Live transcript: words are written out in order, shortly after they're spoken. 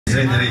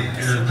धेरै धेरै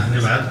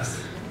धन्यवाद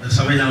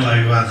सबैजनालाई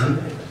अभिवादन।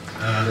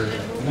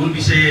 मूल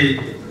विषय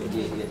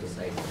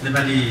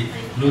नेपाली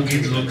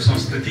लोकगीत लोक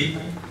संस्कृति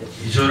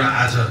हिजो र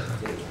आज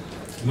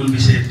मूल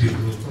विषय त्यो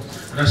हो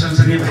र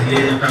सँगसँगै भाइले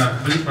एउटा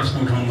पनि प्रश्न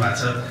उठाउनु भएको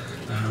छ।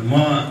 म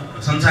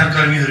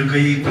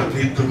सञ्चारकर्मीहरूकै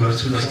प्रतिनिधित्व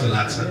गर्छु जस्तो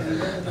लाग्छ।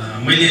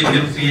 मैले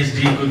मेरो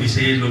पिएचडी को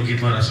विषय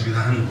लोकगीतमा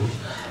रसविधान हो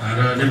र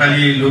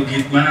नेपाली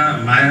लोकगीतमा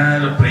माया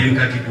र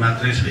प्रेमका गीत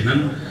मात्रै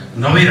छैनन्,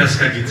 नवै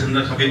रसका गीत छन्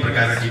र सबै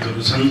प्रकारका गीतहरू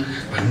छन्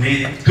भन्ने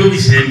त्यो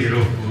विषय मेरो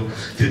हो।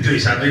 त्यो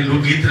हिसाबले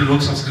लोकगीत र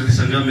लोक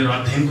संस्कृतिसँग मेरो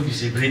अध्ययनको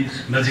विषय पनि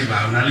नजिक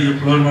भएको हुनाले यो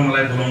फ्लोरमा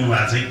मलाई बोलाउनु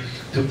भएको चाहिँ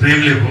त्यो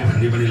प्रेमले हो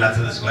भन्ने पनि लाग्छ।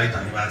 त्यसको लागि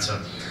धन्यवाद छ।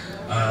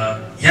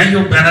 यहाँ यो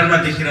ब्यानरमा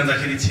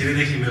देखिरहँदाखेरि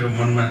छिरेदेखि मेरो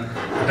मनमा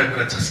एउटा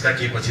कुरा झस्का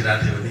के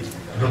पछिरहेको थियो भने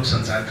लोक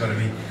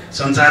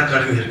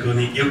सञ्चारकर्मीहरूको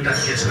नि एउटा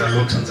केस र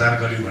लोक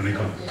सञ्चारकर्मी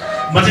भनेको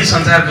म चाहिँ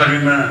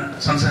सञ्चारकर्मीमा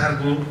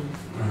संसारको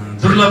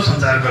दुर्लभ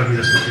सञ्चारकर्मी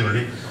जस्तो थियो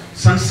भने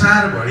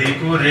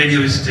संसारभरिको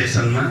रेडियो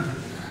स्टेसनमा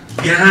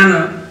बिहान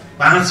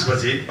 5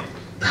 बजे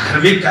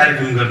धार्मिक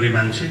कार्यक्रम गर्ने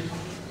मान्छे,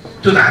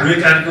 त्यो धार्मिक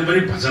कार्यक्रम पनि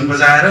भजन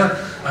बजाएर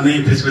अनि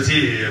त्यसपछि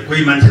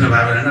कोही मान्छे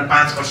नभएर होइन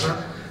 5 वर्ष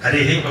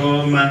हरे हे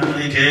ओम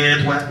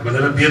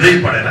भनेर वेदै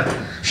पढेर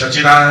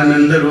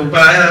सच्चिदानन्द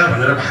रूपाय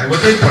भनेर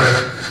भागवतै पढेर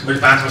मैले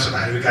 5 वर्ष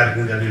धार्मिक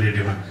कार्यक्रम गर्ने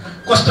रेडियोमा।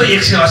 कस्तो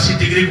 180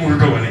 डिग्रीको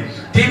उल्टो भने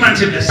त्यही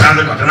मान्छेले साँझ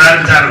घटना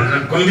विचार भनेर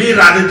गम्भीर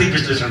राजनीतिक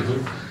विश्लेषणको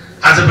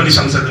आज पनि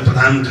संसदले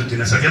प्रधानमन्त्री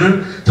दिन सकेनन्,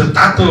 त्यो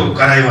तातो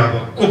कराईमा अब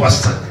को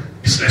बस्छ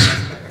विश्लेषण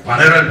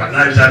भनेर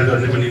घटना विचार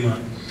गर्ने पनि म,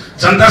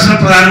 जनतासँग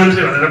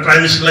प्रधानमन्त्री भनेर प्राइम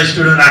मिनिस्टरलाई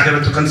स्टुडियो राखेर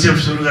त्यो कन्सेप्ट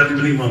सुरु गर्ने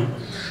पनि म,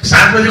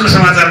 7 बजेको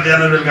समाचार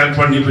बिहान बेलुका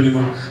पढ्ने पनि म,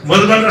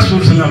 मधुबन र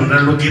सुरसँग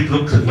भनेर लोकगीत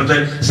मतलब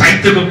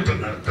साहित्यको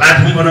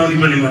प्लाटफर्म बनाउने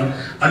पनि म,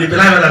 अनि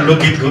बेला बेला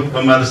लोकगीतको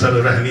बमबहादुर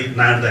सरहरू हामी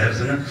नारायण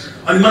दाइहरूसँग।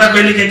 अनि मलाई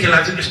कहिले के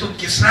लाग्छ यस्तो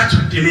केस्रा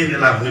छुट्टिने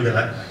बेला हुने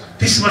बेला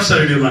 30 वर्ष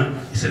रेडियोमा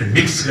यसरी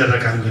मिक्स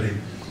गरेर काम गरेँ।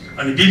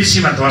 अनि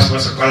बिबिसीमा 10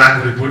 वर्ष कलाको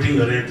रिपोर्टिङ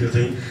गरेँ। त्यो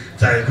चाहिँ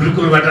चाहे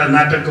गुरुकुलबाट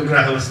नाटकको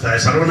कुरा होस्, चाहे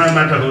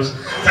सर्वनामबाट होस्,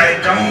 चाहे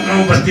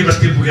गाउँ बस्ती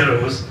बस्ती पुगेर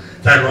होस्,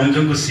 चाहे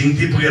लमजुङको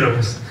सिङ्ती पुगेर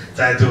होस्,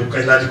 चाहे त्यो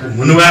कैलालीको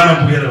मुनुवामा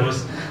पुगेर होस्,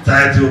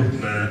 चाहे त्यो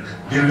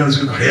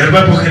वीरगञ्जको घडियारबा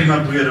पोखरीमा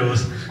पुगेर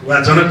होस्, वा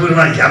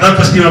जनकपुरमा यादव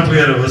बस्तीमा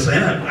पुगेर होस्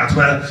होइन,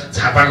 अथवा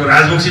झापाको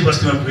राजवंशी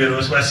बस्तीमा पुगेर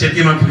होस्, वा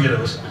सेतीमा पुगेर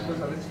होस्।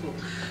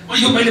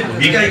 यो मैले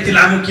भूमिका यति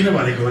लामो किन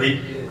भनेको भने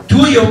त्यो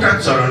एउटा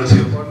चरण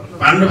थियो।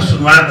 पाण्डव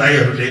सुनवार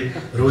दाईहरूले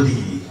रोदी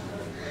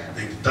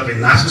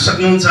तपाईँ नाच्न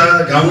सक्नुहुन्छ,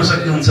 गाउन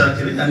सक्नुहुन्छ,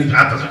 के अरे अनि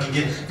आपस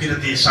के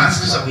विरति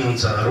साँच्न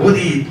सक्नुहुन्छ,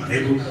 रोदी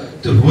भनेको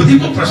त्यो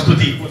रोदीको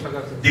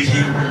प्रस्तुतिदेखि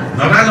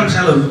नवराज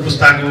लम्सालहरूको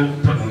पुस्ताको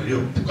यो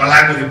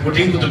कलाको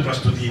रिपोर्टिङको त्यो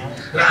प्रस्तुति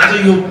र आज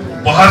यो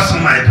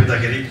बहससम्म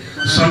आइपुग्दाखेरि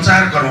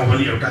सञ्चारकर्म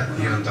पनि एउटा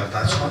निरन्तरता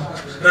छ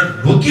र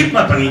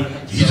लोकगीतमा पनि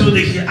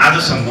हिजोदेखि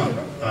आजसम्म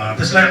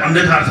त्यसलाई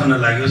अन्यथा अर्थ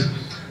नलागियोस्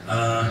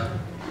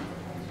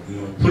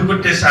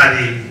फुलबुट्टे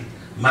साडी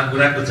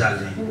माकुराको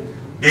जाली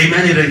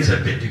बेइमानी रहेछ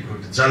पेटीकोट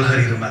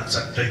जलहरी रुमाल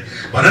चट्टै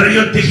भनेर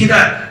यो देखिँदा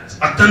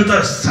अत्यन्त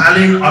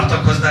शालीन अर्थ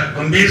खोज्दा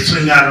गम्भीर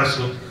श्रृङ्गार रस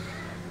हो।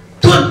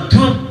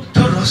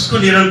 त्यो रसको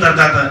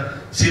निरन्तरता त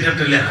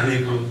सिरेटोले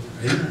हानेको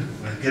होइन,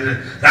 के अरे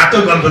रातो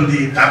गलबन्दी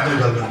तातो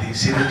गलबन्दी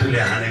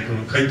सिरेटोले हानेको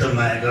खै त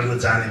माया गर्न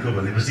जानेको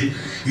भनेपछि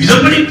हिजो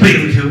पनि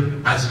प्रेम थियो,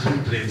 आज पनि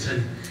प्रेम छ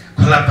नि।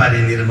 खोला पारी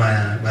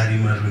निर्माया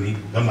बारीमा रुनी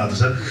बमबहादुर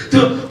सर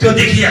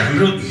त्योदेखि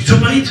हाम्रो हिजो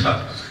पनि छ।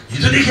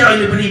 हिजोदेखि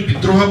अहिले पनि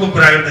विद्रोहको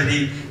कुरा गर्दाखेरि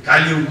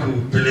कालिउको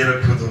पेलेर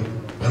खुदो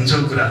भन्छौ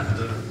कुरा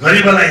हुँदैन,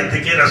 गरिबलाई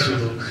देखेर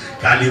सुधो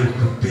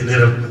कालिउको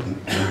पेलेर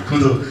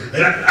खुदो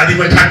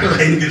आदिमा ठाकको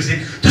लाइन बिर्से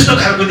त्यस्तो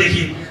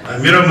खालकोदेखि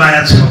मेरो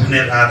माया छ भने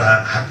राधा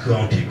हातको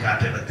औँठी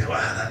काटेर त्यो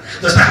आधा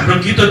जस्तो हाम्रो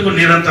गीतहरूको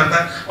निरन्तरता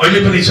अहिले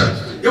पनि छ।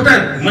 एउटा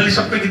मैले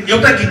सबै गीत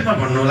एउटा गीतमा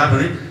भन्नु होला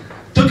भने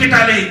त्यो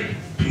केटाले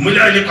मैले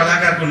अहिले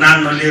कलाकारको नाम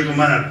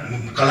नलिएकोमा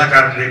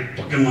कलाकारले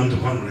पक्कै मन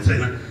दुखाउनु हुने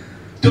छैन,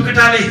 त्यो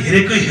केटाले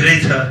हेरेकै हेरै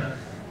छ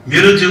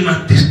मेरो जिउमा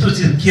त्यस्तो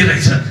चिज के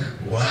रहेछ।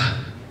 वाह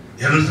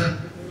हेर्नुहोस् त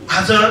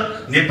आज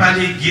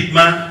नेपाली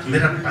गीतमा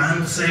मेरा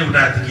 500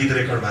 गीत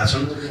रेकर्ड भएको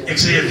छन्,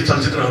 100 जति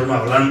चलचित्रहरूमा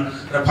होलान्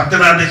र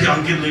फतेमादेखि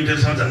अङ्कित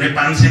लुइटेलसम्म झन्डै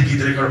 500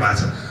 गीत रेकर्ड भएको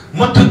छ।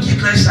 म त्यो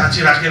गीतलाई साँची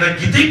राखेर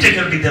गीतै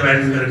टेकेर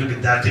विद्यावारिधि गरेको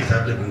विद्यार्थी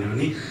हिसाबले भन्यो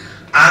भने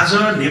आज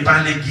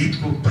नेपाली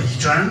गीतको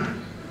पहिचान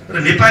र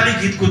नेपाली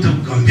गीतको त्यो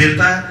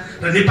गम्भीरता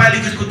र नेपाली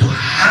गीतको त्यो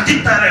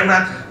हार्दिकता र एउटा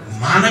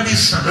मानवीय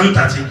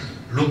सघनता चाहिँ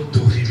लोक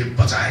दोहोरीले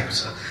बचाएको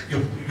छ।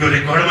 यो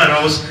रेकर्डमा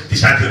रहोस्, ती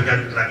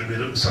साथीहरूका लागि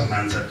मेरो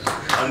सम्मान छ।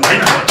 होइन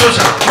त्यो छ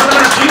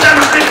मलाई दुईटा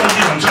मात्रै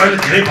पङ्क्ति भन्छु, अहिले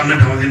धेरै भन्न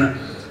ठाउँदैन।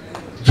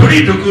 जोडी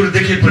ढुकुर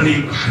देखे पनि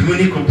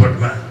हार्मोनीको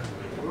बोटमा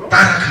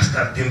तारा खस्ता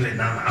तिम्रै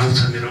नाम आउँछ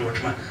मेरो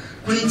ओठमा।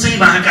 कुन चाहिँ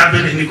महाकाव्य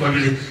लेख्ने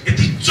कविले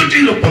यति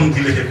चुटिलो पङ्क्ति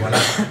लेखेको होला,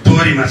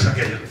 दोहोरीमा छ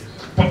क्या यो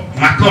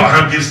माको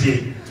हर बिर्से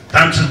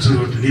तान्छु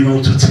चुरोट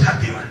निभाउँछु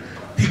छातीमा।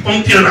 ती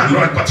पङ्क्तिहरू हाम्रो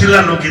पछिल्ला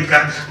लोकगीतका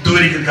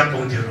दोहोरी गीतका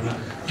पङ्क्तिहरूमा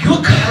यो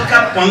खालका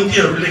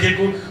पङ्क्तिहरू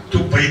लेखेको त्यो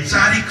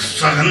वैचारिक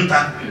सघनता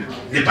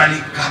नेपाली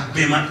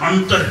काव्यमा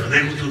अन्तर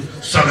हृदयको त्यो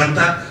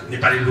सघनता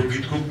नेपाली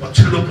लोकगीतको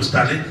पछिल्लो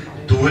पुस्ताले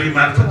दोहोरी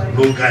मार्फत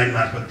लोक गायन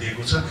मार्फत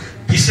दिएको छ।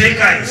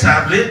 विषयका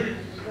हिसाबले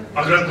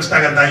अग्रज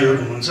पुस्ताका दाइहरू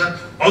हुनुहुन्छ,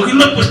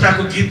 अघिल्लो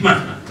पुस्ताको गीतमा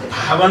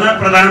भावना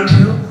प्रधान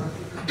थियो,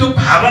 त्यो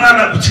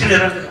भावनालाई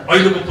उछिनेर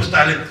अहिलेको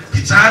पुस्ताले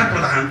विचार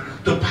प्रधान,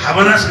 त्यो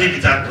भावनासँगै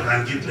विचार प्रधान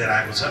गीत लिएर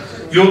आएको छ।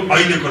 यो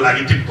अहिलेको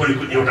लागि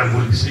टिप्पणीको एउटा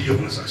मूल विषय यो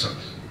हुन सक्छ।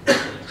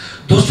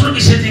 दोस्रो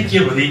विषय चाहिँ के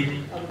भने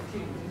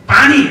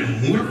पानी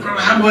मूल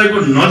प्रवाह भएको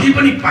नदी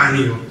पनि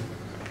पानी हो,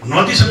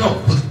 नदीसँग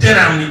हुत्तेर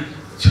आउने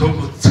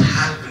छेउको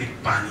छाल पनि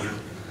पानी हो।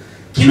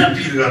 किन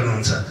पिर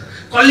गर्नुहुन्छ?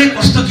 कसले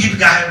कस्तो गीत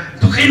गायो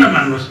दुःखै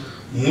नमान्नुहोस्,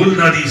 मूल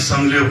नदी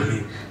सम्झ्यो भने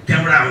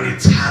त्यहाँबाट आउने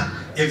छाल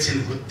एकछिन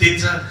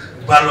हुत्तिन्छ,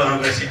 बालुवामा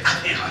गएपछि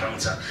आफै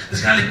हराउँछ।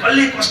 त्यस कारणले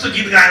कसले कस्तो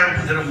गीत गायो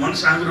भनेर मन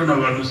साँग्रो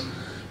नगर्नुहोस्।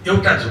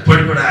 एउटा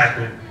झुप्पडीबाट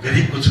आएको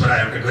गरिबको छोरा,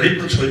 एउटा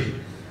गरिबको छोरी,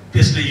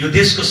 त्यसले यो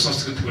देशको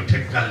संस्कृतिको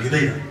ठेक्का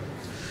लिँदैन।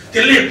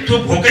 त्यसले त्यो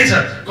भोकै छ,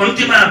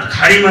 कम्तीमा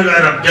खाडीमा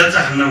गएर बेल्चा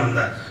हान्न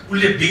भन्दा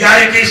उसले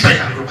बिगारेकै सही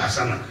हाम्रो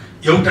भाषामा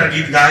एउटा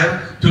गीत गायो,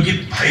 त्यो गीत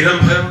भाइरल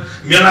भयो,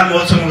 मेला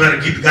महोत्सवमा गएर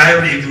गीत गायो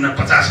र एक दिनमा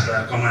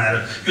 50,000 कमाएर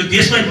यो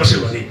देशमै बस्यो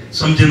भने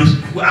सम्झिनुहोस्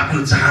ऊ आफ्नो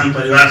जहान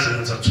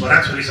परिवारसँग छ,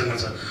 छोराछोरीसँग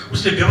छ,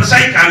 उसले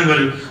व्यवसायिक काम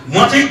गर्यो। म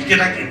चाहिँ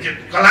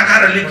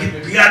कलाकारहरूले गीत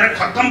बिगारेर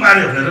खत्तम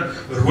पार्यो भनेर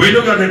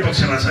रोइलो गर्ने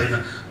पक्षमा छैन।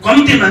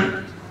 कम्तीमा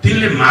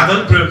तिनले मादल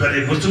प्रयोग गरे,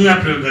 मुर्चुङ्गा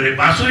प्रयोग गरे,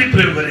 बाँसुरी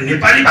प्रयोग गरे,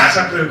 नेपाली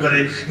भाषा प्रयोग गरे,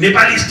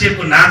 नेपाली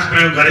स्टेपको नाच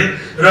प्रयोग गरे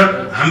र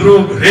हाम्रो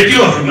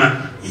रेडियोहरूमा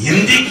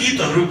हिन्दी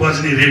गीतहरू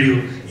बज्ने रेडियो,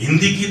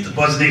 हिन्दी गीत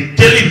बज्ने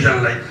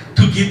टेलिभिजनलाई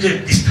त्यो गीतले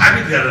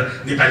विस्थापित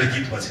गरेर नेपाली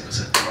गीत बजेको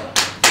छ।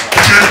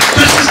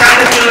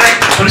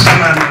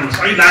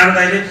 अहिले नारायण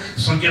दाइले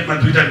सङ्केतमा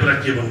दुईटा कुरा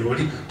के भन्नुभयो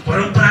भने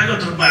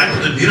परम्परागत रूपमा आएको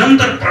त्यो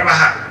निरन्तर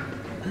प्रवाह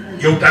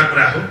एउटा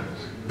कुरा हो,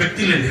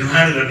 व्यक्तिले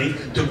निर्माण गर्ने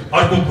त्यो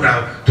अर्को कुरा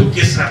हो। त्यो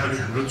केसमा पनि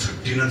हाम्रो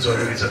छुट्टिन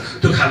जरुरी छ,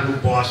 त्यो खालको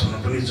बहस हुन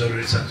पनि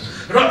जरुरी छ।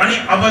 र अनि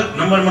अब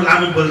नम्बरमा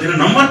लामो बोल्दिनँ,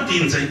 नम्बर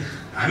 3 चाहिँ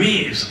हामी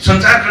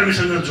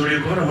सञ्चारकर्मीसँग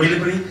जोडिएको र मैले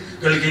पनि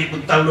कहिलेकाहीँ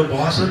उत्ताउलो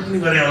बहसहरू पनि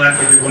गरेँ होला,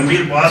 कहिले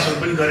गम्भीर बहसहरू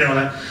पनि गरेँ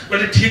होला,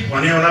 कहिले ठिक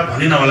भने होला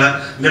भनिन होला।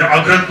 मेरो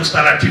अग्रज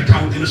पुस्तालाई ठिक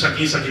ठाउँ दिन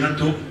सकिनँ,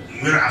 त्यो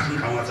मेरो आफ्नो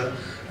ठाउँमा छ।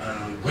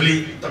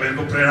 भोलि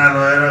तपाईँहरूको प्रेरणा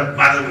रहेर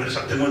माधव मेरो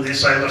सत्यम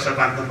 100 वर्ष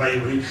बाँच्न पाएँ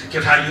भने के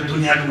थाहा यो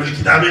दुनियाँको मैले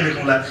किताबै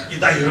लेखौँला, यी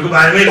दाइहरूको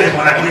बारेमै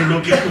लेखौँला, किन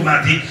लोकगीतको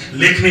माथि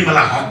लेख्ने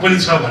मलाई हक पनि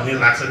छ भन्ने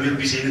लाग्छ। मेरो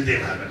विषय नै त्यही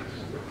भएको।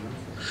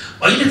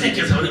 अहिले चाहिँ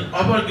के छ भने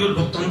अब यो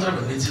लोकतन्त्र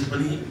भन्ने चिज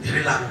पनि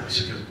धेरै लामो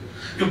भइसक्यो,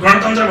 यो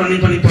गणतन्त्र भन्ने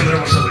पनि 15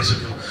 वर्ष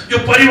भइसक्यो, यो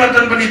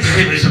परिवर्तन पनि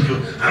धेरै भइसक्यो,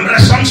 हाम्रा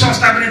सङ्घ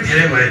संस्था पनि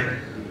धेरै भए।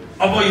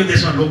 अब यो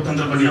देशमा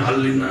लोकतन्त्र पनि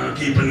हल्लिन्न,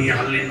 केही पनि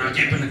हल्लिन्न,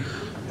 केही पनि।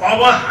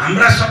 अब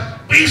हाम्रा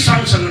सबै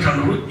सङ्घ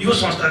सङ्गठनहरू यो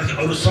संस्थादेखि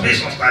अरू सबै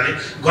संस्थाले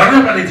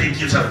गर्नुपर्ने चाहिँ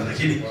के छ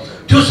भनेदेखि नि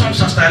त्यो सङ्घ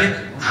संस्थाले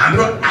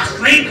हाम्रो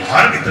आफ्नै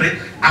घरभित्रै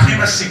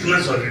आफैमा सिक्न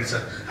जरुरी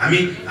छ।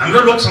 हाम्रो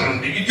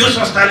यो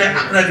संस्थाले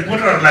आफ्ना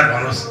रिपोर्टरहरूलाई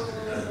भनोस्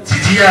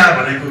झिझिया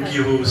भनेको के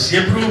हो,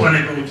 सेब्रु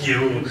भनेको के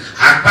हो,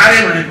 हाकपारे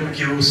भनेको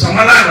के हो,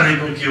 समला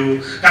भनेको के हो,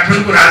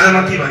 काठमाडौँको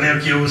राजामती भनेको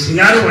के हो,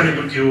 सिङ्गारो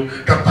भनेको के हो,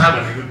 टप्पा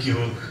भनेको के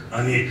हो,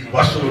 अनि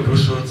बसो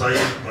ढुसो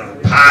चाहिँ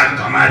फाग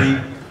धमारी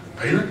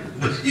होइन,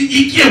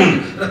 यी के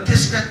हुन् र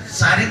त्यसका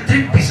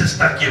चारित्रिक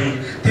विशेषता के हुन्,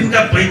 तिनका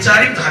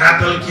वैचारिक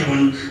धरातल के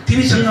हुन्,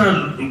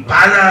 तिनीसँग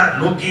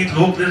बाजा, लोकगीत,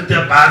 लोकनृत्य,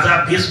 बाजा,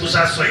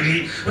 वेशभूषा, शैली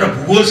र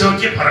भूगोलसँग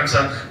के फरक छ?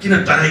 किन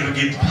तराईको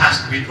गीत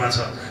फास्ट बिटमा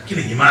छ, किन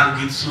हिमाल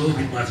गीत स्लो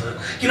बिटमा छ,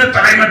 किन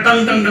तराईमा डङ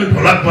डङ डङ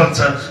ढोलक बज्छ,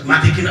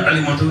 माथि किन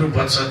अलि मधुरो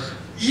बज्छ?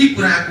 यी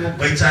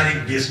कुराको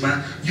वैचारिक बेसमा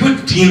यो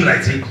टिमलाई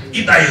चाहिँ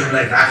यी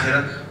दाइहरूलाई राखेर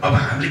अब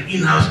हामीले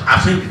इन हाउस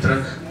आफैभित्र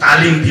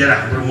तालिम दिएर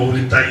हाम्रो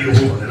मौलिकता यो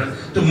हो भनेर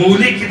त्यो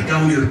मौलिक गीत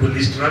गाउनेहरूको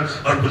लिस्ट र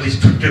अर्को लिस्ट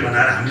छुट्टै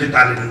बनाएर हामीले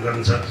तालिम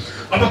गर्नु छ।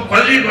 अब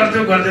कसले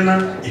गर्थ्यो गर्दैन,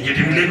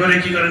 एकेडेमीले गरे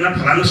कि गरेन,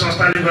 फलानु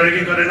संस्थाले गरे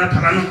कि गरेन,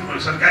 फलानु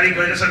सरकारी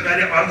गैर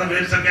सरकारी अर्ध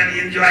गैर सरकारी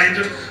एनजिओ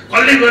आइएनजिओ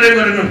कसले गरे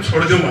गरेन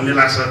छोडिदिउँ भन्ने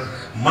लाग्छ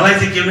मलाई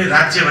चाहिँ। के भने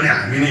राज्य भने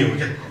हामी नै हो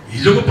क्या।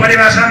 हिजोको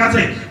परिभाषामा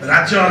चाहिँ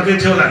राज्य अर्कै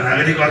थियो होला,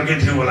 नागरिक अर्कै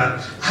थियो होला।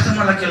 आज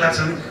मलाई के लाग्छ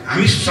भने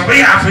हामी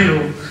सबै आफै हो।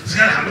 त्यस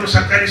कारण हाम्रो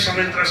सरकारी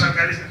संयन्त्र,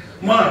 सरकारी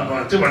म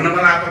त्यो भन्न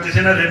मलाई आपत्ति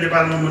छैन। रेड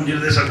नेपालमा म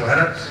निर्देशक भएर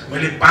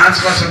मैले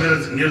 5 वर्ष मेरो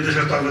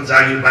निर्देशक तलको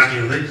जागिर बाँकी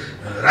हुँदै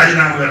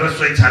राजीनामा गरेर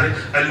स्वेच्छाले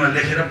अहिले म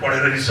लेखेर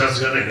पढेर रिसर्च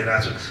गरेर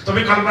हिँडिरहेको छु।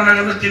 तपाईँ कल्पना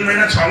गर्नुहोस् 3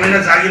 महिना 6 महिना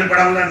जागिर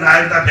बढाउँदा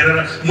नागरिकता फेरेर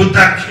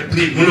मुद्दा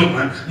खेप्ने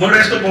मुलुकमा म एउटा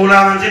यस्तो बहुला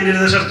मान्छे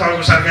निर्देशक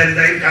तलको सरकारी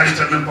जागिर गाडी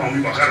चढ्न पाउने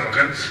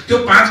भर्खर त्यो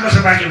 5 वर्ष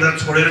बाँकी हुँदा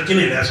छोडेर किन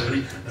हिँडिरहेको छु भने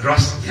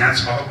रस यहाँ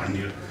छ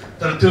भन्ने हो।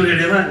 तर त्यो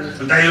रेडियोमा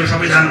दाइहरू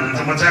सबैजना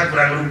हुनुहुन्छ, मजाको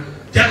कुरा गरौँ।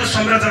 त्यहाँको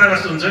संरचना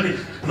कस्तो हुन्छ नि,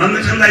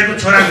 नन्दकिशन दाइको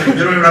छोराले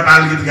मेरो एउटा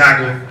बाल गीत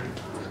गाएको,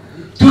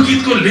 त्यो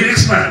गीतको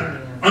लिरिक्समा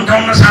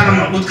 58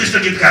 सालमा उत्कृष्ट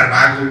गीतकार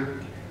भएको,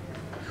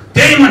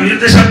 त्यही म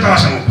निर्देशक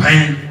तहसम्म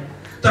भएँ।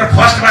 तर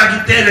फर्स्ट बार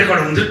गीत त्यही रेकर्ड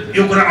हुन्थ्यो।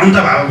 यो कुरा अन्त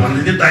भाव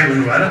भन्दै थियो दाइ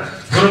हुनु भएर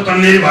छोरो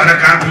तन्नेरी भएर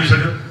कहाँ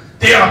पुगिसक्यो।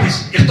 त्यही अफिस,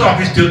 यस्तो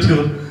अफिस त्यो थियो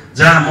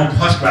जहाँ म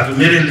फर्स्ट भएको,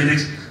 मेरो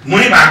लिरिक्स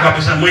मै भएको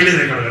अफिसमा मैले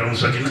रेकर्ड गराउन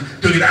सकिनँ।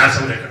 त्यो गीत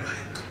आजसम्म रेकर्ड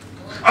भयो।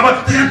 अब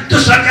त्यो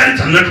सरकारी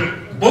झन्झट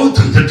बहुत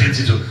झन्झटिलो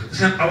चिज हो।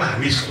 त्यसकारण अब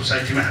हामी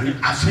सोसाइटीमा हामी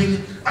आफैले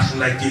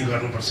आफूलाई केही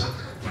गर्नुपर्छ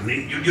भन्ने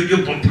यो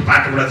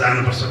बाटोबाट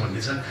जानुपर्छ भन्ने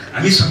छ।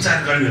 हामी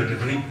सञ्चारकर्मीहरूले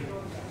पनि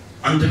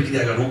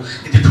अन्तर्क्रिया गरौँ।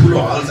 यति ठुलो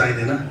हल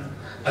चाहिँदैन,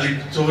 अलिक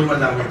चौरमा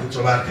जाउँ,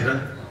 चौबारतिर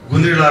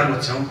गुन्द्री लहर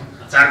बच्छौँ,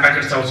 4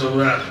 प्याकेट चाउचाउ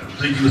र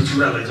 2 किलो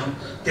चिउरा लैजाउँ,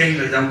 त्यहीँ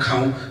लैजाउँ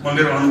खाउँ, म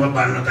मेरो अनुभव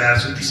बाँड्न तयार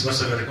छु, 30 वर्ष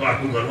गरेको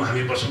अर्को गरौँ,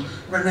 हामी बसौँ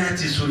र नयाँ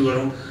चिज सुरु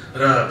गरौँ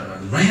र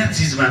नयाँ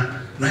चिजमा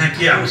नयाँ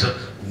के आउँछ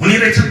हुने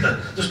रहेछ नि त।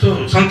 जस्तो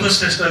सन्तोष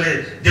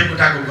श्रेष्ठले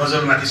देवकोटाको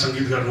गजलमाथि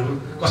सङ्गीत गर्नुभयो,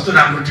 कस्तो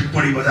राम्रो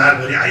टिप्पणी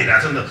बजारभरि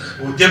आइरहेछ नि त।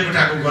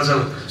 देवकोटाको गजल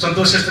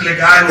सन्तोष श्रेष्ठले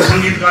गायो,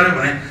 सङ्गीत गर्यो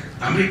भने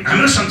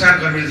हाम्रो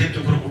सञ्चारकर्मीले चाहिँ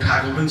त्यो कुरो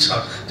उठाएको पनि छ,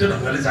 त्यो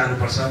ढङ्गले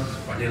जानुपर्छ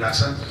भन्ने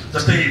लाग्छ।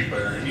 जस्तै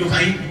यो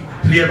भाइ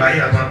प्रिय भाइ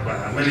अथवा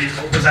मैले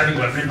औपचारिक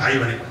गर्ने भाइ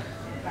भने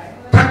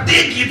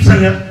प्रत्येक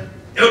गीतसँग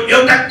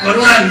एउटा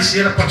करुणा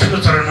निस्किएर पछिल्लो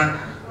चरणमा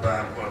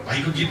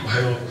भाइको गीत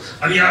भयो।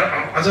 अनि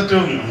अझ त्यो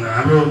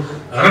हाम्रो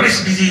रमेश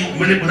बिजी,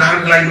 मैले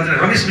उदाहरणको लागि मात्रै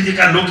रमेश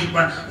बिजीका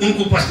लोकगीतमा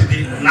उनको उपस्थिति,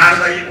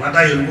 नारदाई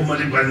उहाँदाईहरूको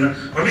मैले भन्न,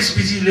 रमेश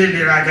बिजीले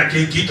लिएर आएका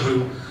केही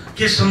गीतहरू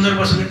के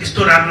सन्दर्भसँग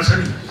यस्तो राम्रो छ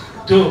नि।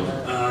 त्यो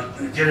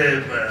के अरे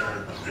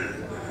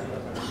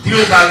दियो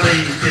बाल्दै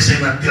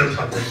त्यसैमा तेल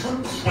थप्दै,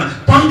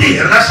 पङ्क्ति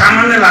हेर्दा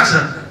सामान्य लाग्छ,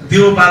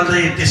 दियो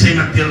बाल्दै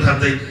त्यसैमा तेल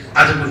थप्दै,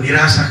 आजको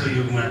निराशाको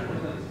युगमा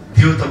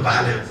दियो त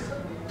बाल्यो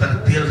तर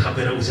तेल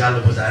थपेर उज्यालो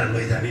बजाएर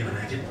लैजाने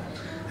भने कि।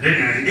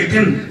 एक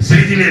दिन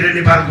श्रीजीले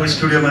नेपालको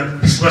स्टुडियोमा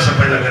 20 वर्ष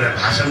पहिला गएर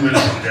भाषण मैले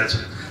सुनिदिएको छु।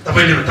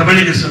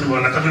 तपाईँले के सुन्नुभयो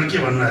होला, तपाईँले के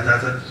भन्नुभएको थाहा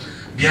छ?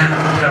 बिहान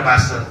कुखुरा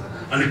बाँच्छ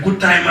अनि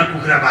कुट्टाइमा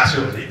कुखुरा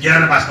बाँच्यो भने,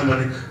 बिहान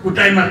बाँच्नुपर्ने,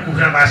 कुट्टाइमा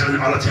कुखुरा बाँच्यो भने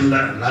अलक्षण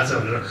लाग्छ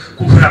भनेर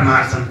कुखुरा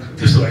मार्छन्।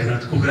 त्यस्तो होइन,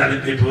 कुखुराले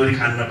पेटभरि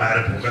खान नपाएर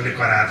भोकले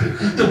कराएको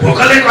थियो। त्यो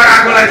भोकले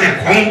कराएकोलाई चाहिँ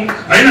खुवाउँ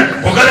होइन,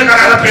 भोकले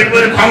कराएर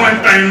पेटभरि खुवाउँ अनि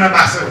टाइममा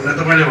बाँच्छ भनेर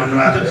तपाईँले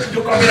भन्नुभएको थियो।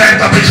 त्यो कविलाई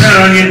तपाईँसँग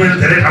रनिएर मैले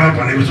धेरै ठाउँमा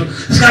भनेको छु।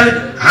 त्यस कारणले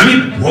हामी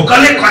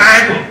भोकले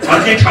कराएको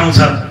अर्कै ठाउँ छ,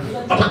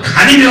 अब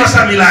खाने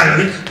व्यवस्था मिलायो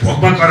भने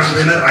भोकमा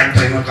कराउँदैन, राइट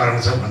टाइममा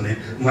कराउँछ भन्ने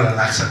मलाई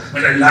लाग्छ।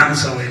 मैले लामो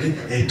समयले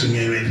यही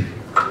टुङ्ग्याएँ मैले।